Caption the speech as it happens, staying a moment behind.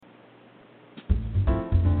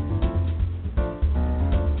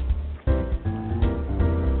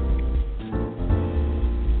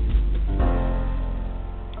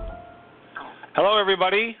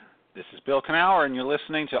everybody. This is Bill Knauer, and you're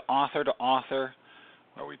listening to Author2Author,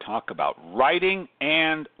 where we talk about writing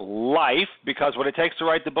and life, because what it takes to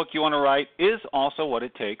write the book you want to write is also what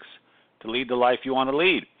it takes to lead the life you want to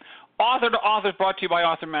lead. Author2Author is brought to you by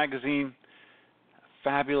Author Magazine, a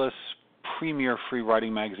fabulous premier free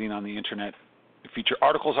writing magazine on the internet. We feature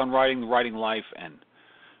articles on writing, the writing life, and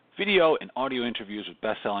video and audio interviews with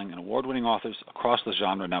best-selling and award-winning authors across the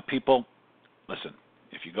genre. Now, people, listen.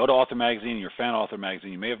 If you go to Author Magazine and you're a fan of Author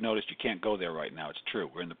Magazine, you may have noticed you can't go there right now. It's true.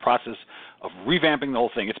 We're in the process of revamping the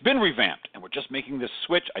whole thing. It's been revamped, and we're just making this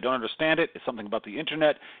switch. I don't understand it. It's something about the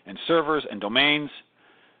internet and servers and domains.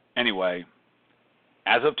 Anyway,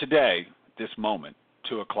 as of today, this moment,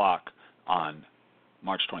 2 o'clock on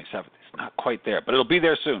March 27th, it's not quite there, but it'll be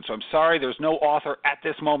there soon. So I'm sorry there's no author at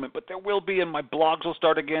this moment, but there will be, and my blogs will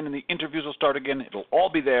start again, and the interviews will start again. It'll all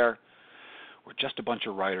be there. We're just a bunch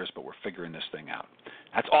of writers, but we're figuring this thing out.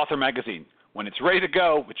 That's Author Magazine. When it's ready to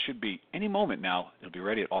go, which should be any moment now, it'll be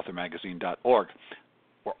ready at authormagazine.org.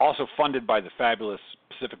 We're also funded by the fabulous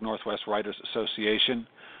Pacific Northwest Writers Association,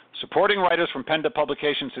 supporting writers from pen to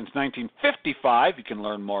publication since 1955. You can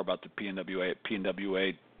learn more about the PNWA at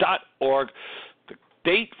pnwa.org. The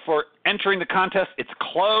date for entering the contest, it's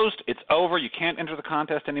closed. It's over. You can't enter the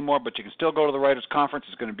contest anymore, but you can still go to the Writers' Conference.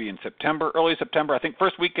 It's going to be in September, early September, I think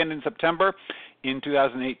first weekend in September in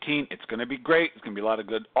 2018. It's going to be great. It's going to be a lot of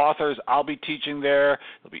good authors. I'll be teaching there.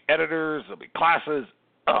 There'll be editors. There'll be classes.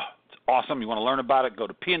 It's awesome. You want to learn about it, go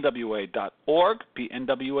to pnwa.org,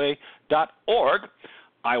 pnwa.org.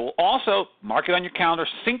 I will also mark it on your calendar,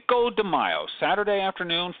 Cinco de Mayo, Saturday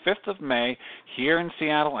afternoon, 5th of May, here in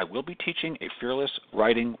Seattle. I will be teaching a fearless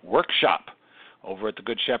writing workshop over at the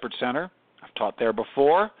Good Shepherd Center. I've taught there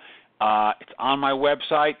before. It's on my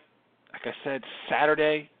website. Like I said,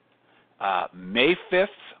 Saturday, May 5th,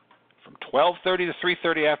 from 12:30 to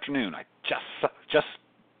 3:30 afternoon. I just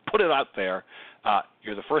put it out there.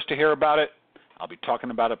 You're the first to hear about it. I'll be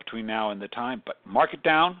talking about it between now and the time, but mark it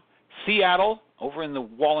down. Seattle, over in the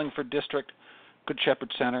Wallingford District, Good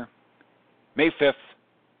Shepherd Center, May 5th,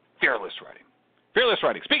 fearless writing. Fearless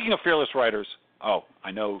writing. Speaking of fearless writers,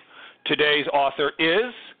 I know today's author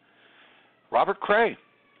is Robert Crais.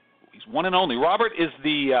 He's one and only. Robert is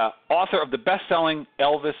the author of the best-selling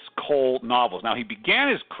Elvis Cole novels. Now, he began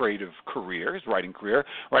his creative career, his writing career,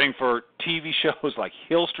 writing for TV shows like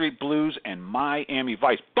Hill Street Blues and Miami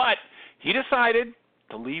Vice, but he decided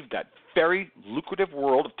to leave that very lucrative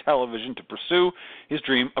world of television to pursue his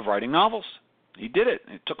dream of writing novels. He did it.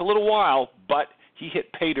 It took a little while, but he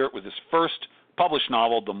hit pay dirt with his first published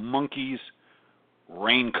novel, The Monkey's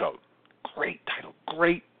Raincoat. Great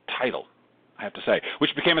title, I have to say,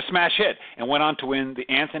 which became a smash hit and went on to win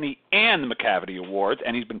the Anthony and Macavity Awards,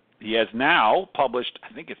 and he has now published,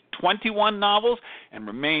 I think it's 21 novels, and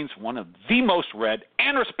remains one of the most read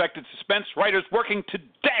and respected suspense writers working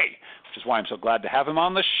today, which is why I'm so glad to have him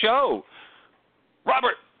on the show.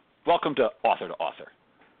 Robert, welcome to Author2Author.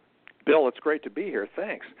 Bill, it's great to be here.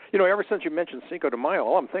 Thanks. Ever since you mentioned Cinco de Mayo,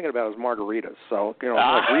 all I'm thinking about is margaritas. So, I'm going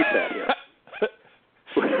to reset here.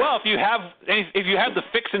 Well, if you have the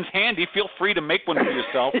fixins handy, feel free to make one for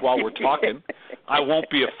yourself while we're talking. I won't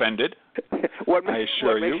be offended. What makes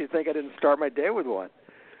you think I didn't start my day with one?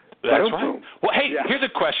 That's right. Well, hey, Here's a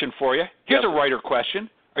question for you. Here's a writer question.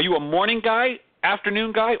 Are you a morning guy,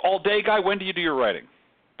 afternoon guy, all-day guy? When do you do your writing?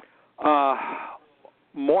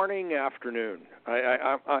 Morning, afternoon.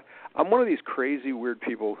 I'm one of these crazy, weird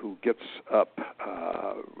people who gets up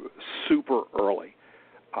super early.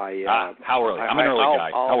 How early? I'm an early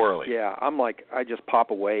guy. How early? Yeah, I just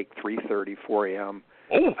pop awake 3:30, 4 a.m.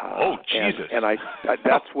 Jesus! And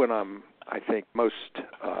that's when I'm, I think, most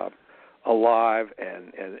alive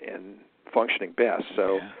and functioning best.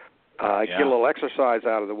 So I get a little exercise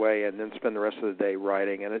out of the way, and then spend the rest of the day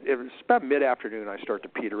writing. And it's about mid-afternoon I start to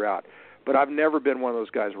peter out. But I've never been one of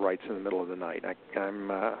those guys who writes in the middle of the night.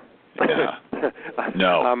 I'm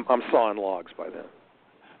sawing logs by then.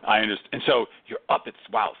 I understand. And so you're up at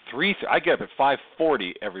 3. I get up at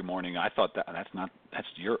 5:40 every morning. I thought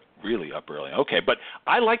you're really up early. Okay, but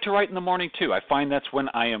I like to write in the morning too. I find that's when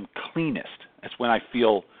I am cleanest. That's when I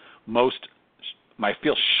feel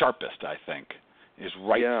sharpest. I think is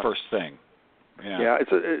first thing. Yeah.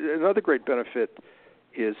 It's another great benefit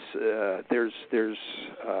is there's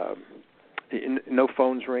no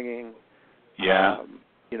phones ringing. Yeah.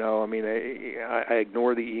 I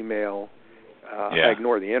ignore the email. I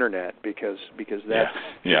ignore the internet because that's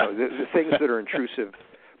the things that are intrusive.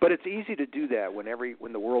 But it's easy to do that when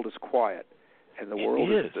the world is quiet, and the world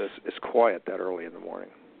is quiet that early in the morning.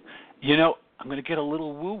 I'm going to get a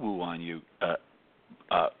little woo-woo on you,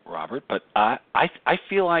 Robert, but I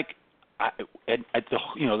feel like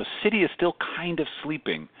the city is still kind of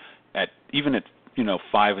sleeping even at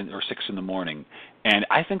 5 or 6 in the morning, and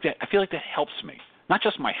I feel like that helps me. Not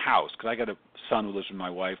just my house, because I got a son who lives with my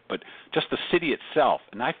wife, but just the city itself.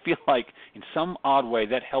 And I feel like in some odd way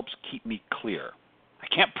that helps keep me clear. I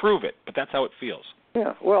can't prove it, but that's how it feels.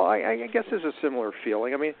 Yeah, well, I guess there's a similar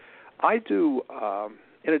feeling. I mean, I do,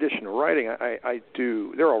 in addition to writing, I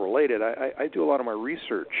do, they're all related, I do a lot of my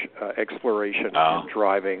research, exploration, and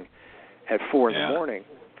driving at 4 in the morning.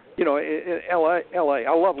 In L.A.,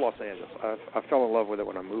 I love Los Angeles. I fell in love with it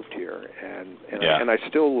when I moved here, and I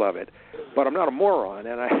still love it. But I'm not a moron,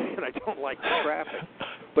 and I don't like the traffic.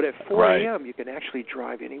 But at 4 a.m., you can actually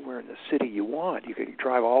drive anywhere in the city you want. You can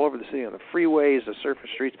drive all over the city on the freeways, the surface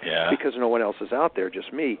streets, because no one else is out there,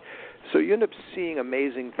 just me. So you end up seeing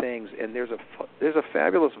amazing things, and there's a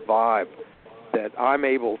fabulous vibe that I'm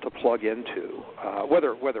able to plug into,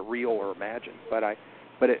 whether real or imagined. But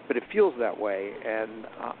it feels that way, and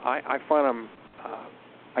I find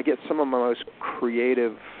I get some of my most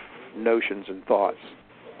creative notions and thoughts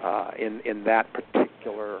in that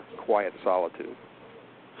particular quiet solitude.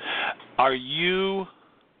 Are you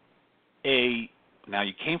now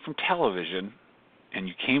you came from television and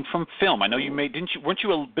you came from film. I know you weren't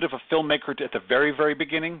you a bit of a filmmaker at the very, very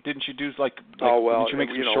beginning? Didn't you do didn't you make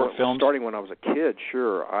some short films? Starting when I was a kid,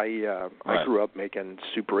 sure. I grew up making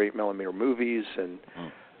Super 8mm movies and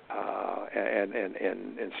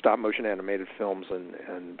stop motion animated films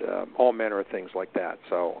and all manner of things like that.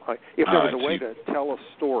 So if there was a way to tell a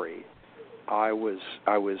story, I was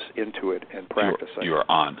into it and practicing. You were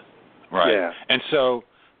on, right? Yeah. And so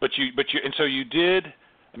you did.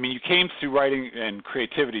 I mean, you came through writing and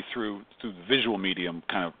creativity through the visual medium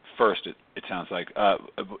kind of first. It sounds like.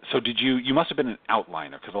 So did you? You must have been an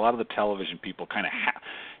outliner, because a lot of the television people kind of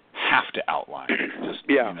have to outline. Just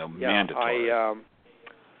mandatory.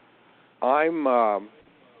 I'm a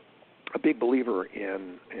big believer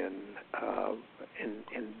in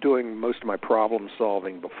doing most of my problem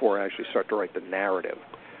solving before I actually start to write the narrative.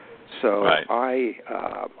 So I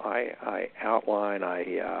outline,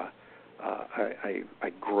 I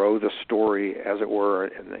grow the story, as it were,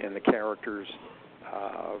 and the characters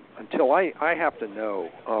until I have to know.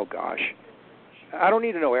 Oh gosh, I don't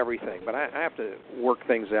need to know everything, but I have to work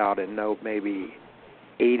things out and know maybe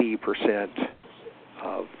 80%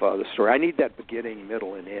 of the story. I need that beginning,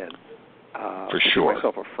 middle, and end. For sure. To give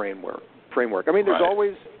myself a framework. I mean,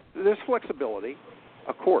 there's flexibility,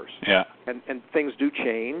 of course. Yeah. And things do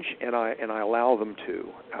change, and I allow them to.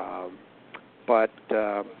 But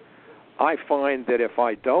I find that if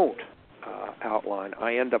I don't outline,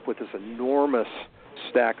 I end up with this enormous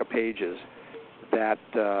stack of pages that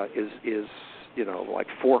is like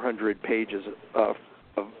 400 pages of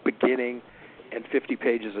beginning and 50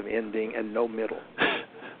 pages of ending and no middle.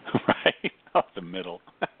 Right. Oh, the middle.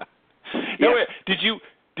 No, wait, did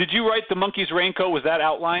you write The Monkey's Raincoat? Was that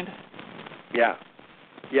outlined? Yeah.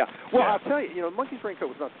 Well, I'll tell you, Monkey's Raincoat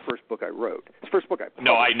was not the first book I wrote. It's the first book I published.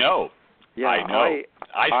 No, I know. Yeah, I know.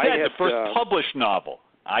 I said the first published novel.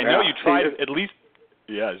 I know you tried at least.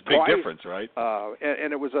 Yeah, it's a big difference, right?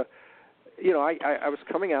 And it was I was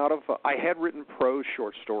coming out of, I had written prose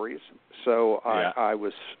short stories, so I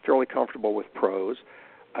was fairly comfortable with prose.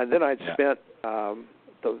 And then I'd spent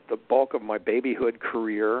the bulk of my babyhood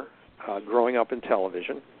career growing up in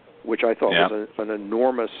television, which I thought was an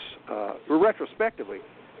enormous, retrospectively,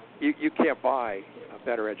 you can't buy a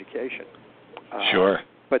better education. Sure.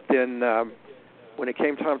 But then when it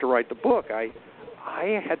came time to write the book, I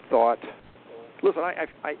had thought, listen, I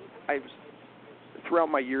throughout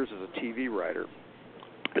my years as a TV writer,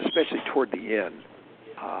 especially toward the end,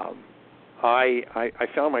 I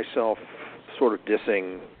found myself sort of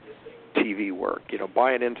dissing TV work,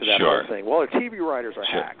 buying into that whole thing. Well, the TV writers are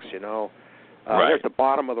hacks, they're at the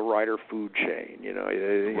bottom of the writer food chain.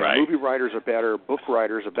 Movie writers are better, book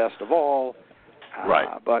writers are best of all.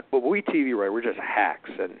 But we TV writers, we're just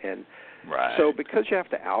hacks, and so because you have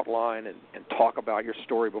to outline and talk about your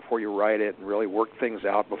story before you write it and really work things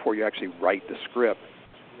out before you actually write the script,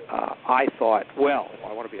 I thought, well,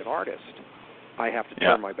 I want to be an artist. I have to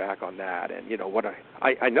turn my back on that, and what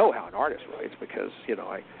I know how an artist writes because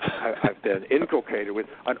I've been inculcated with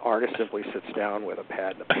an artist simply sits down with a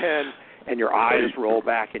pad and a pen, and your eyes roll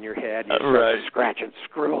back in your head, and you start to scratch and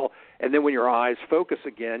scribble, and then when your eyes focus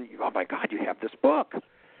again, oh my God, you have this book.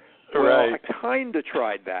 Well, I kind of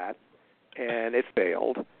tried that, and it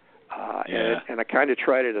failed, and I kind of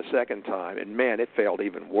tried it a second time, and man, it failed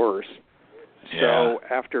even worse. So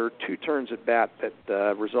after 2 turns at bat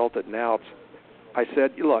that resulted in outs, I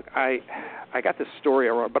said, look, I got this story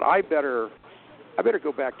I wrote, but I better I better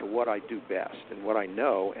go back to what I do best and what I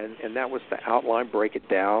know, and that was to outline, break it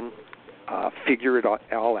down, figure it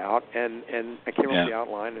all out, and I came up with the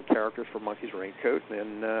outline and characters for Monkey's Raincoat,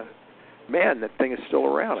 and man, that thing is still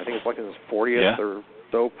around. I think it's like in its 40th or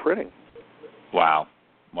so printing. Wow.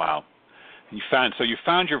 You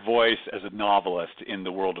found your voice as a novelist in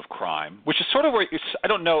the world of crime, which is sort of where I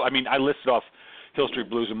don't know. I mean, I listed off Hill Street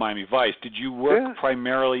Blues and Miami Vice. Did you work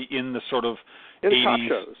primarily in the sort of in 80s cop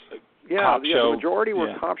shows? Cop show? The majority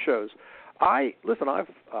were cop shows. I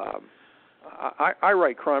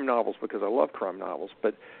write crime novels because I love crime novels,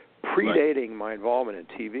 but predating my involvement in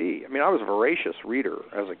TV, I mean, I was a voracious reader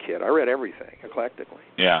as a kid. I read everything eclectically.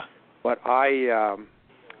 Yeah. But I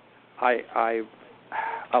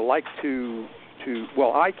like to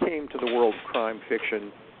I came to the world of crime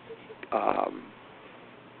fiction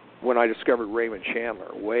when I discovered Raymond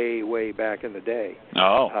Chandler way back in the day.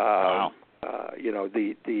 Oh, wow. You know,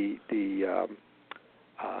 he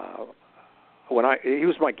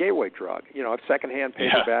was my gateway drug. You know, secondhand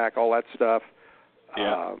paperback, all that stuff.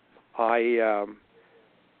 Yeah.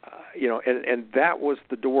 You know, and that was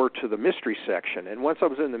the door to the mystery section. And once I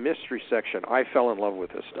was in the mystery section, I fell in love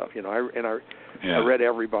with this stuff. You know, I read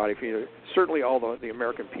everybody. You know, certainly all the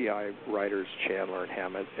American PI writers, Chandler and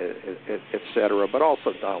Hammett, et cetera, but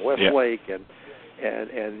also Don Westlake and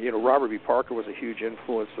you know, Robert B. Parker was a huge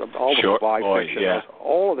influence. All the spy fiction,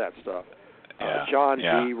 all of that stuff. John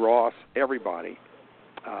D. Ross, everybody.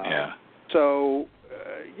 So,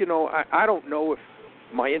 you know, I don't know if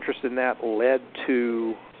my interest in that led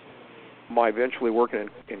to my eventually working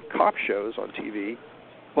in cop shows on TV,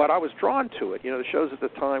 but I was drawn to it. You know, the shows at the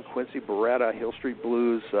time, Quincy Beretta, Hill Street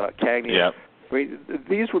Blues, Cagney. Yeah. I mean,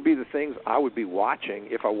 these would be the things I would be watching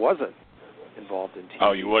if I wasn't involved in TV.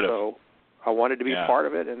 Oh, you would have. So I wanted to be a part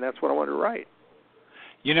of it, and that's what I wanted to write.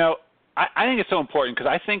 You know, I think it's so important because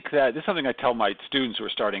I think that this is something I tell my students who are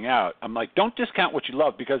starting out. I'm like, don't discount what you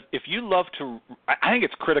love, because if you love to – I think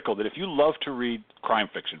it's critical that if you love to read crime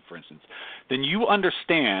fiction, for instance, then you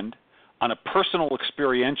understand on a personal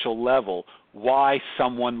experiential level why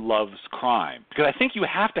someone loves crime. Because I think you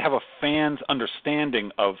have to have a fan's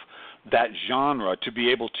understanding of that genre to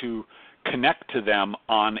be able to connect to them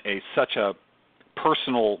on such a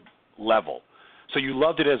personal level. So you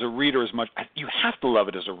loved it as a reader as much. You have to love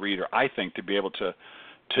it as a reader, I think, to be able to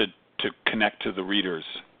connect to the readers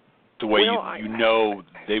the way you know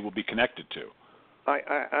they will be connected to.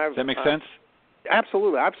 Does that make sense?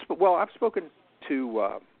 Absolutely. I've spoken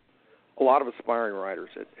to a lot of aspiring writers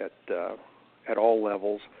at all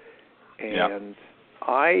levels, and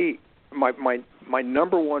my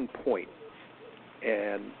number one point,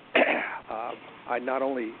 and I not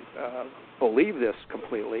only believe this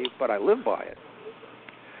completely, but I live by it.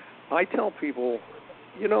 I tell people,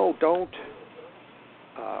 you know, don't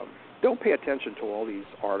pay attention to all these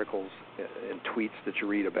articles and tweets that you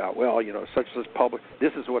read about. Well, you know, such as public.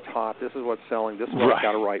 This is what's hot. This is what's selling. This is what I've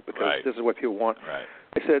got to write because this is what people want. Right.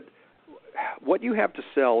 I said, what you have to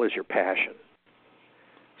sell is your passion.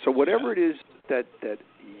 So whatever it is that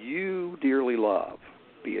you dearly love,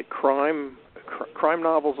 be it crime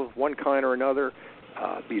novels of one kind or another,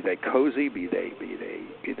 be they cozy, be they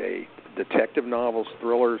detective novels,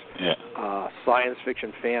 thrillers, science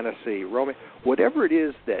fiction, fantasy, romance, whatever it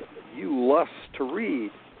is that you lust to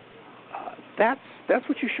read, that's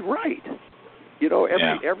what you should write. You know,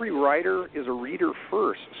 every writer is a reader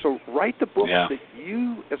first. So write the books that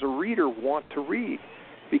you, as a reader, want to read,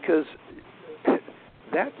 because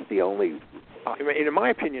that's the only. I mean, in my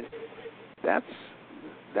opinion, that's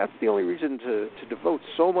the only reason to devote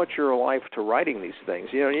so much of your life to writing these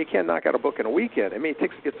things. You know, you can't knock out a book in a weekend. I mean,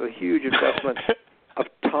 it's a huge investment of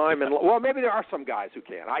time and maybe there are some guys who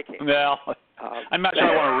can. I can't. No, I'm not sure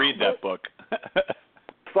I want to read that book.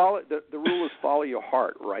 Follow the rule is follow your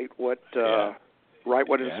heart. Write what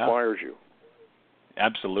inspires you.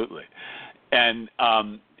 Absolutely, and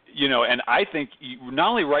you know, and I think you not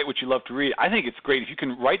only write what you love to read. I think it's great if you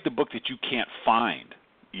can write the book that you can't find,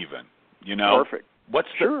 even. You know, perfect. I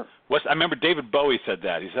remember David Bowie said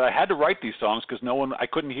that. He said, I had to write these songs because I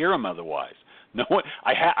couldn't hear them otherwise. No one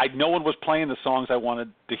was playing the songs I wanted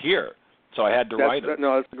to hear, so I had to write them.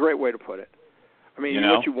 No, that's a great way to put it. I mean,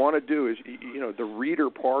 what you want to do is, you know, the reader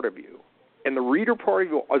part of you, and the reader part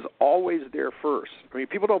of you is always there first. I mean,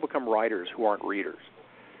 people don't become writers who aren't readers.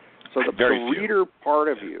 So the reader part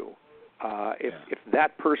of you, if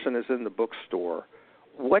that person is in the bookstore,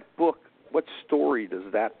 what story does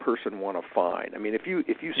that person want to find? I mean, if you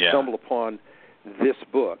stumble upon this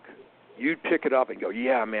book, you'd pick it up and go,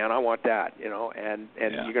 yeah, man, I want that, you know, and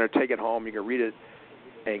you're going to take it home, you're going to read it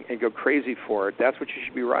and go crazy for it. That's what you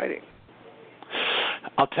should be writing.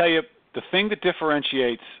 I'll tell you, the thing that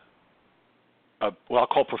differentiates what I'll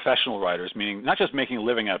call professional writers, meaning not just making a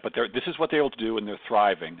living at it, but this is what they're able to do and they're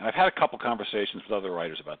thriving. And I've had a couple conversations with other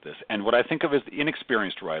writers about this. And what I think of as the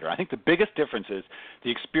inexperienced writer, I think the biggest difference is the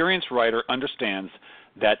experienced writer understands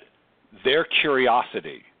that their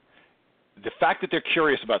curiosity, the fact that they're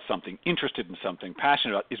curious about something, interested in something,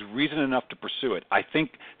 passionate about, is reason enough to pursue it. I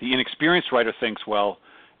think the inexperienced writer thinks, well,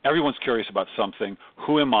 everyone's curious about something.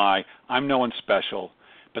 Who am I? I'm no one special.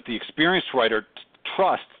 But the experienced writer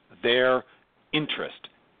trusts their interest,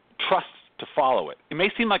 trusts to follow it. It may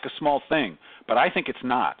seem like a small thing, but I think it's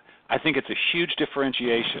not. I think it's a huge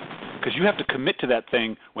differentiation because you have to commit to that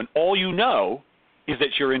thing when all you know is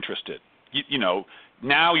that you're interested. You know,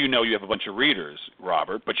 now you know you have a bunch of readers,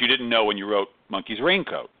 Robert, but you didn't know when you wrote Monkey's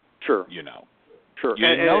Raincoat. Sure. You know. Sure. You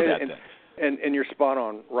didn't know that then. And you're spot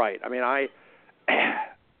on right. I mean,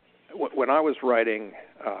 when I was writing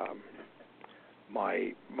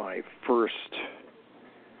my first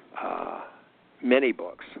mini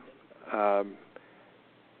books,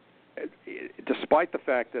 despite the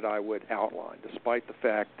fact that I would outline, despite the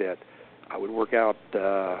fact that I would work out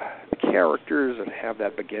the characters and have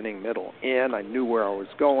that beginning, middle, end, I knew where I was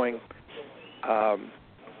going.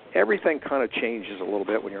 Everything kind of changes a little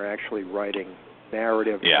bit when you're actually writing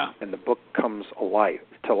narrative, and the book comes to life,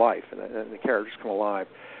 and the characters come alive.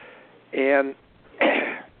 And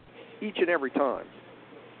each and every time,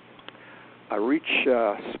 I reach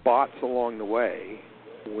spots along the way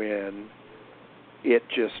when it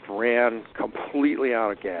just ran completely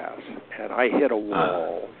out of gas, and I hit a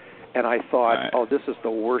wall, and I thought, oh, this is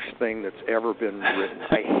the worst thing that's ever been written.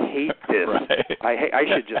 I hate this. Right. I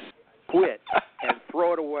should just quit and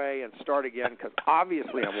throw it away and start again because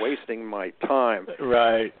obviously I'm wasting my time.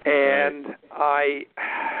 Right. And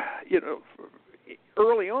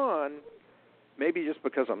early on, maybe just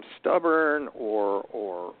because I'm stubborn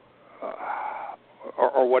or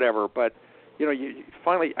whatever, but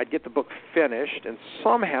finally I'd get the book finished and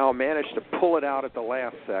somehow managed to pull it out at the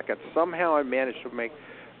last second. Somehow I managed to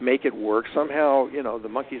make it work. Somehow, the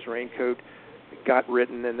Monkey's Raincoat got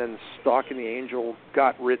written, and then Stalking the Angel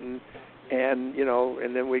got written, and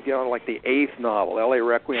then we get on like the 8th novel, L.A.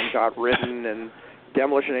 Requiem, got written, and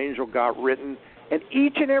Demolition Angel got written, and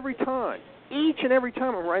each and every time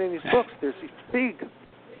I'm writing these books, there's these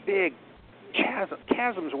big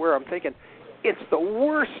chasms where I'm thinking, it's the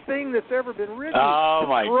worst thing that's ever been written. Oh,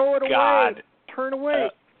 my throw it God. away, turn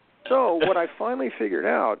away. So what I finally figured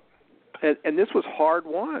out, and this was hard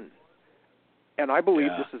won, and I believe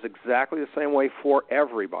this is exactly the same way for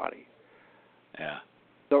everybody. Yeah.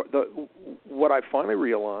 What I finally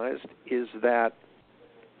realized is that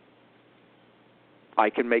I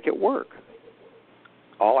can make it work.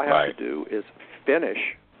 All I have to do is finish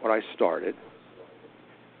what I started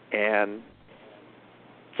and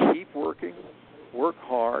keep working, work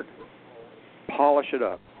hard, polish it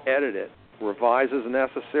up, edit it, revise as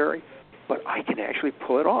necessary, but I can actually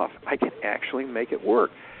pull it off. I can actually make it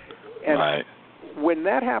work. And when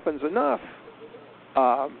that happens enough,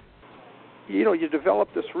 you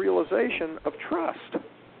develop this realization of trust.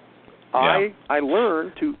 I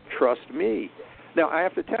learned to trust me. Now, I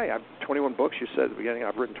have to tell you, I have 21 books. You said at the beginning,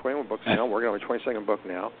 I've written 21 books now. I'm working on my 22nd book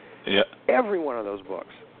now. Yeah. Every one of those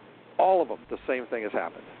books, all of them, the same thing has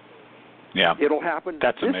happened. Yeah. It'll happen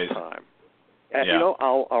That's this amazing. time. And,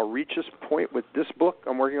 I'll reach this point with this book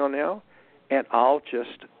I'm working on now, and I'll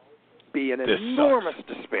just be in enormous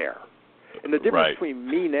despair. And the difference between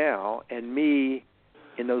me now and me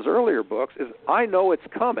in those earlier books is I know it's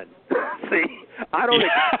coming. See, I don't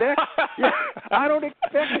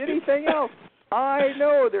expect anything else. I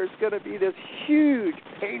know there's going to be this huge,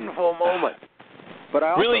 painful moment. But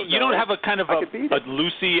I also really, you don't have a kind of a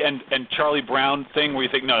Lucy and Charlie Brown thing where you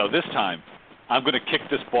think, no, this time I'm going to kick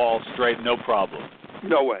this ball straight, no problem.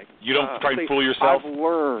 No way. You don't try and fool yourself?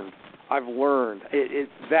 I've learned.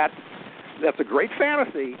 That's a great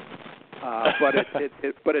fantasy,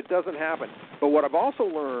 but it doesn't happen. But what I've also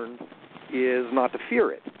learned is not to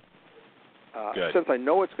fear it. Since I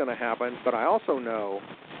know it's going to happen, but I also know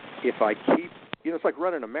if I keep, it's like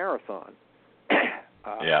running a marathon.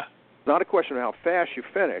 It's not a question of how fast you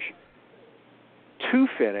finish. To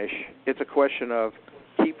finish, it's a question of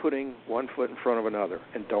keep putting one foot in front of another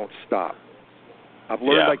and don't stop. I've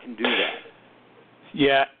learned I can do that.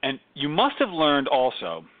 Yeah, and you must have learned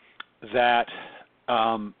also that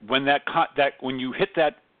when you hit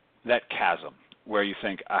that chasm where you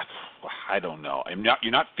think, I don't know,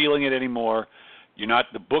 you're not feeling it anymore. You're not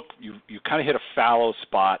the book. You kind of hit a fallow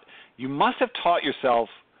spot. You must have taught yourself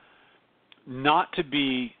not to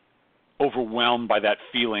be overwhelmed by that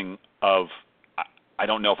feeling of I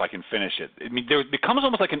don't know if I can finish it. I mean, there becomes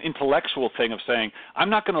almost like an intellectual thing of saying, I'm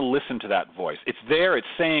not going to listen to that voice. It's there, it's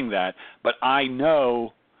saying that, but I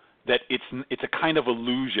know that it's a kind of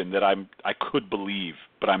illusion that I could believe,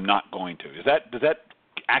 but I'm not going to. Does that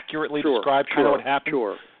accurately describe kind of what happens?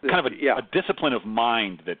 Sure. Kind of a discipline of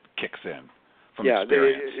mind that kicks in from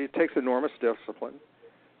experience. It takes enormous discipline.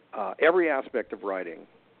 Every aspect of writing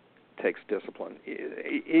takes discipline.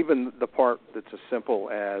 Even the part that's as simple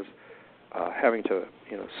as having to,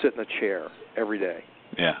 sit in a chair every day.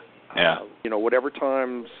 Yeah. Whatever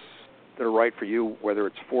times that are right for you, whether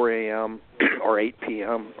it's 4 a.m. or 8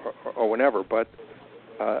 p.m. or whenever, but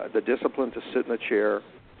the discipline to sit in a chair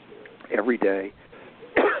every day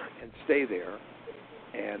and stay there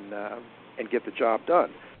and get the job done.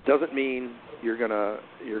 Doesn't mean you're gonna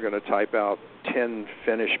type out 10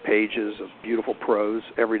 finished pages of beautiful prose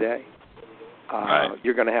every day. Right.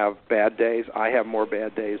 You're going to have bad days. I have more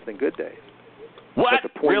bad days than good days. What?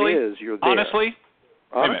 But the point really? is, you're there. Honestly?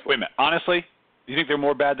 Wait a minute. Honestly? Do you think they're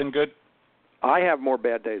more bad than good? I have more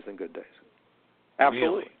bad days than good days.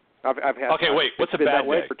 Absolutely. Really? I've had. Okay, wait. What's a bad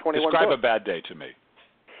day? For 21 Describe books. a bad day to me.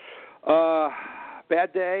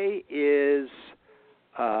 Bad day is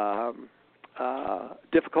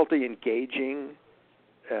difficulty engaging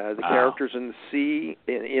the characters in the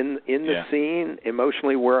the scene,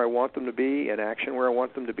 emotionally where I want them to be, and action where I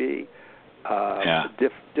want them to be.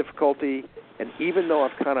 Difficulty, and even though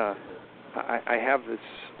I have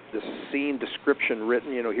this scene description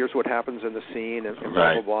written, here's what happens in the scene, and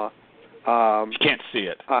blah blah blah. You can't see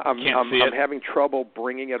it. I'm having trouble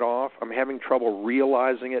bringing it off. I'm having trouble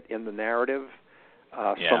realizing it in the narrative.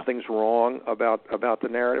 Something's wrong about the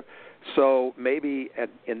narrative. So maybe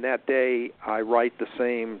in that day I write the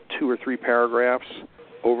same 2 or 3 paragraphs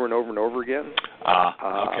over and over and over again.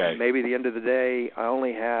 Okay. Maybe at the end of the day I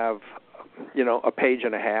only have a page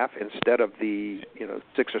and a half instead of the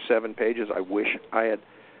 6 or 7 pages I wish I had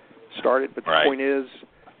started. But the point is,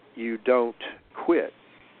 you don't quit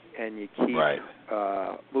and you keep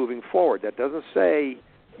moving forward. That doesn't say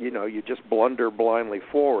you just blunder blindly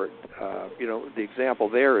forward. The example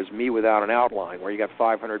there is Me Without an Outline, where you got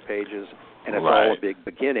 500 pages and it's all a big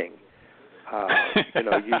beginning.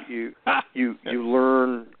 You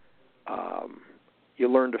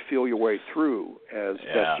learn to feel your way through as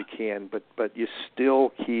best you can, but you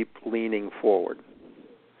still keep leaning forward.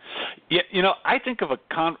 Yeah, I think of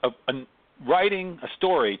writing a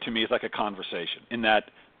story to me is like a conversation, in that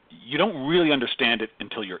you don't really understand it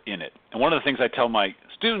until you're in it. And one of the things I tell my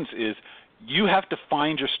students is you have to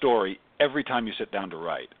find your story every time you sit down to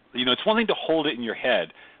write. It's one thing to hold it in your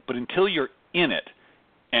head, but until you're in it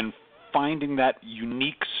and finding that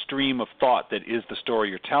unique stream of thought that is the story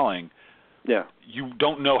you're telling, you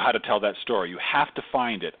don't know how to tell that story. You have to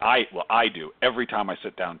find it. I do every time I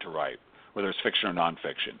sit down to write, whether it's fiction or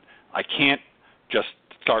nonfiction. I can't just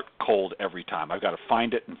start cold every time. I've got to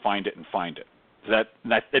find it and find it and find it.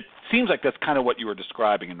 It seems like that's kind of what you were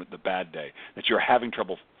describing in the bad day, that you're having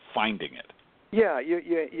trouble finding it. Yeah,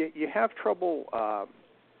 you have trouble.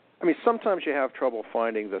 Sometimes you have trouble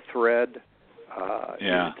finding the thread.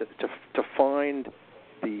 To find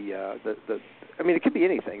it could be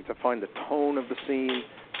anything. To find the tone of the scene,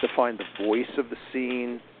 to find the voice of the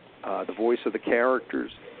scene, the voice of the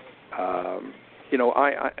characters.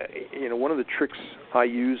 One of the tricks I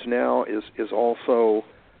use now is also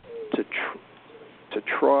to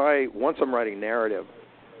try, once I'm writing narrative,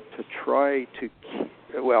 to try to,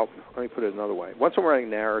 let me put it another way. Once I'm writing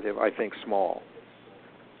narrative, I think small.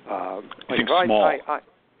 Small?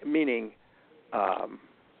 Meaning,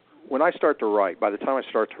 when I start to write, by the time I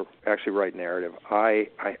start to actually write narrative, I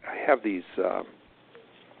have these,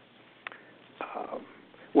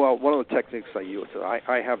 one of the techniques I use,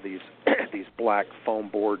 I have these these black foam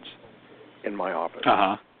boards in my office.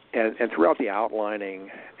 And throughout the outlining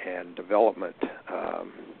and development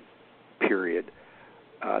period,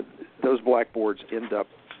 those blackboards end up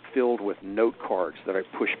filled with note cards that I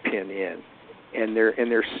push pin in, and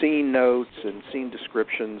they're scene notes and scene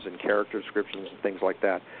descriptions and character descriptions and things like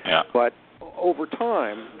that. Yeah. But over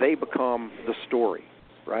time, they become the story,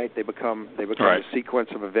 right? They become the sequence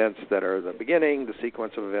of events that are the beginning, the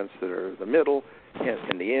sequence of events that are the middle,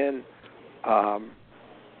 and the end.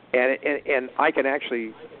 And I can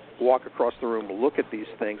actually walk across the room, look at these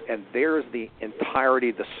things, and there's the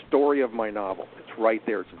entirety, the story of my novel. It's right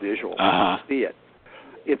there. It's visual. You can see it.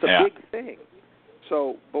 It's a big thing.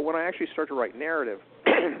 So, but when I actually start to write narrative,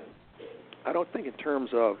 I don't think in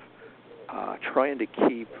terms of trying to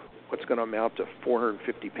keep what's going to amount to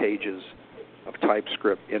 450 pages of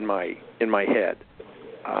typescript in my head.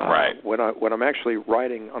 When I'm actually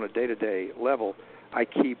writing on a day-to-day level, I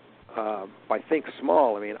keep by think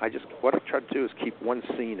small, I mean what I try to do is keep one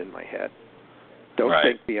scene in my head. Don't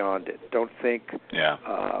think beyond it. Don't think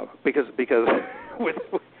because with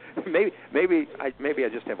maybe I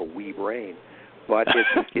just have a wee brain, but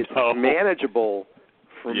it's No. manageable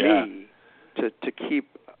for me to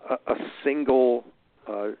keep a single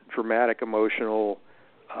dramatic, emotional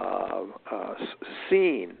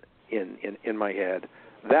scene in my head.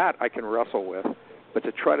 That I can wrestle with, but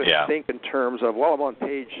to try to think in terms of, well, I'm on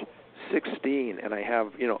page 16 and I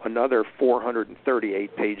have another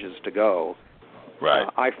 438 pages to go. Right.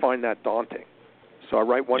 I find that daunting. So I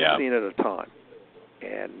write one scene at a time,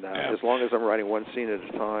 and as long as I'm writing one scene at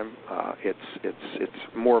a time, it's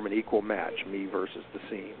more of an equal match, me versus the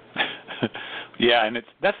scene. Yeah, and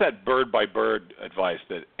that's that bird by bird advice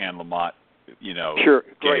that Anne Lamott, Sure,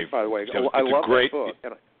 gave. Great. By the way, I love that book.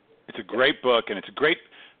 It's a great book, and it's a great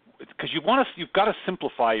because you've got to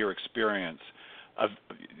simplify your experience.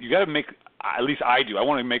 You got to make, at least I do. I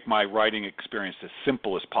want to make my writing experience as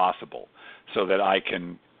simple as possible, so that I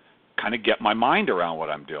can kind of get my mind around what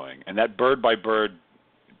I'm doing. And that bird by bird,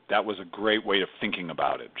 that was a great way of thinking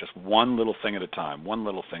about it. Just one little thing at a time. One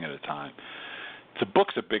little thing at a time. The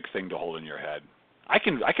book's a big thing to hold in your head. I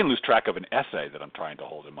can lose track of an essay that I'm trying to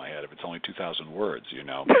hold in my head if it's only 2,000 words,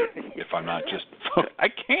 if I'm not just I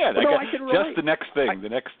can't. No, I can just the next thing.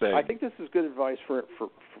 I think this is good advice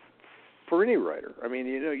for any writer. I mean,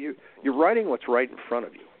 you're writing what's right in front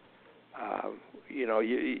of you.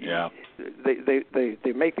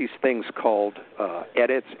 They make these things called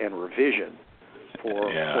edits and revision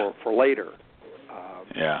for later.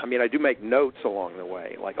 I mean, I do make notes along the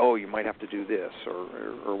way, like, you might have to do this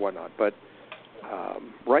or whatnot. But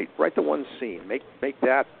write the one scene, make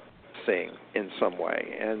that sing in some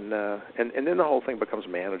way, and then the whole thing becomes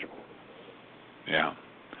manageable. Yeah.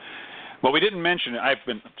 Well, we didn't mention it. I've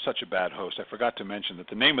been such a bad host. I forgot to mention that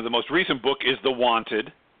the name of the most recent book is The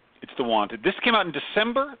Wanted. It's The Wanted. This came out in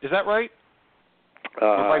December. Is that right?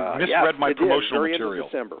 Or have I misread my promotional material? End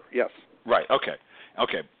of December. Yes. Right. Okay.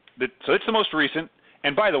 So it's the most recent.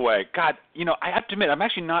 And by the way, God, I have to admit, I'm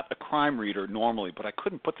actually not a crime reader normally, but I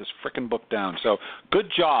couldn't put this frickin' book down. So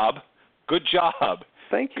good job.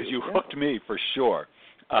 Thank you. Because you hooked me for sure.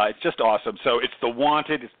 It's just awesome. So it's The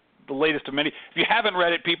Wanted. It's the latest of many. If you haven't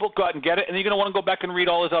read it, people, go out and get it, and you're going to want to go back and read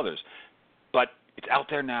all his others. But it's out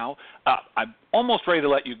there now. I'm almost ready to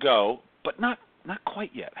let you go, but not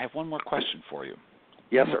quite yet. I have one more question for you.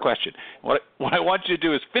 Yes, one more question. What I want you to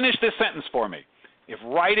do is finish this sentence for me. If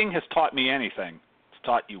writing has taught me anything, it's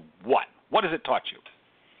taught you what? What has it taught you?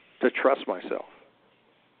 To trust myself.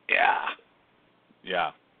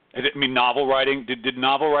 Yeah. I mean, novel writing. Did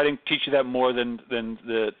novel writing teach you that more than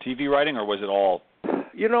the TV writing, or was it all?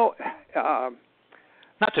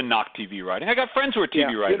 Not to knock TV writing. I got friends who are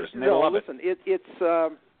TV writers, and they love it. Listen, it's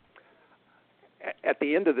at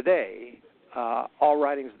the end of the day, all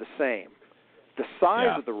writing's the same. The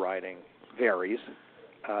size of the writing varies.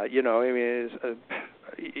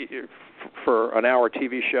 For an hour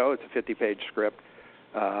TV show, it's a 50-page script.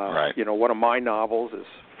 Right. One of my novels is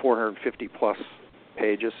 450 plus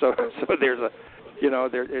pages. So there's a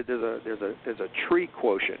tree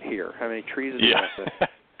quotation here. How many trees do you have to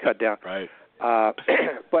cut down? Right.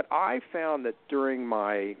 But I found that during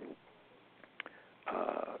the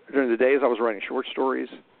days I was writing short stories,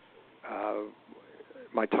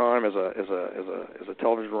 my time as a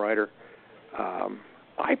television writer,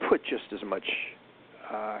 I put just as much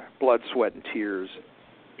blood, sweat, and tears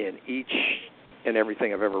in each and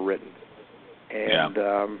everything I've ever written,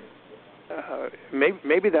 and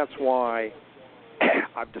maybe that's why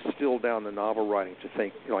I've distilled down the novel writing to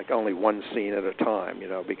think like only one scene at a time,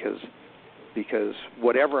 because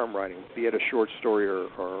whatever I'm writing, be it a short story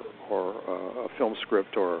or a film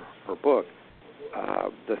script or book,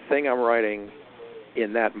 the thing I'm writing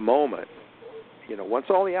in that moment, once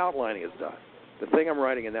all the outlining is done, the thing I'm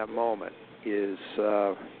writing in that moment is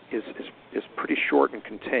pretty short and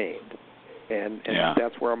contained, and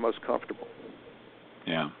that's where I'm most comfortable.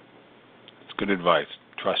 Yeah, it's good advice.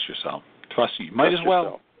 Trust yourself. Trust you. Might as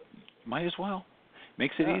well.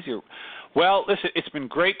 Makes it easier. Well, listen, it's been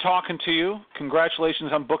great talking to you.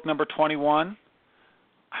 Congratulations on book number 21.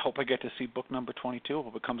 I hope I get to see book number 22. I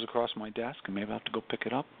hope it comes across my desk, and maybe I'll have to go pick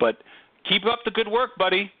it up. But keep up the good work,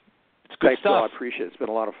 buddy. It's good Thanks, stuff. Bill. I appreciate it. It's been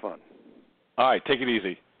a lot of fun. All right, take it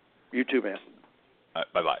easy. You too, man. All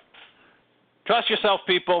right, bye-bye. Trust yourself,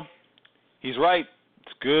 people. He's right.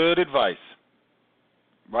 It's good advice.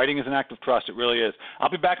 Writing is an act of trust. It really is. I'll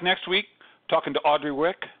be back next week talking to Audrey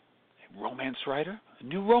Wick, a romance writer, a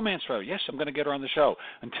new romance writer. Yes, I'm going to get her on the show.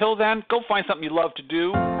 Until then, go find something you love to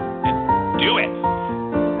do and do it.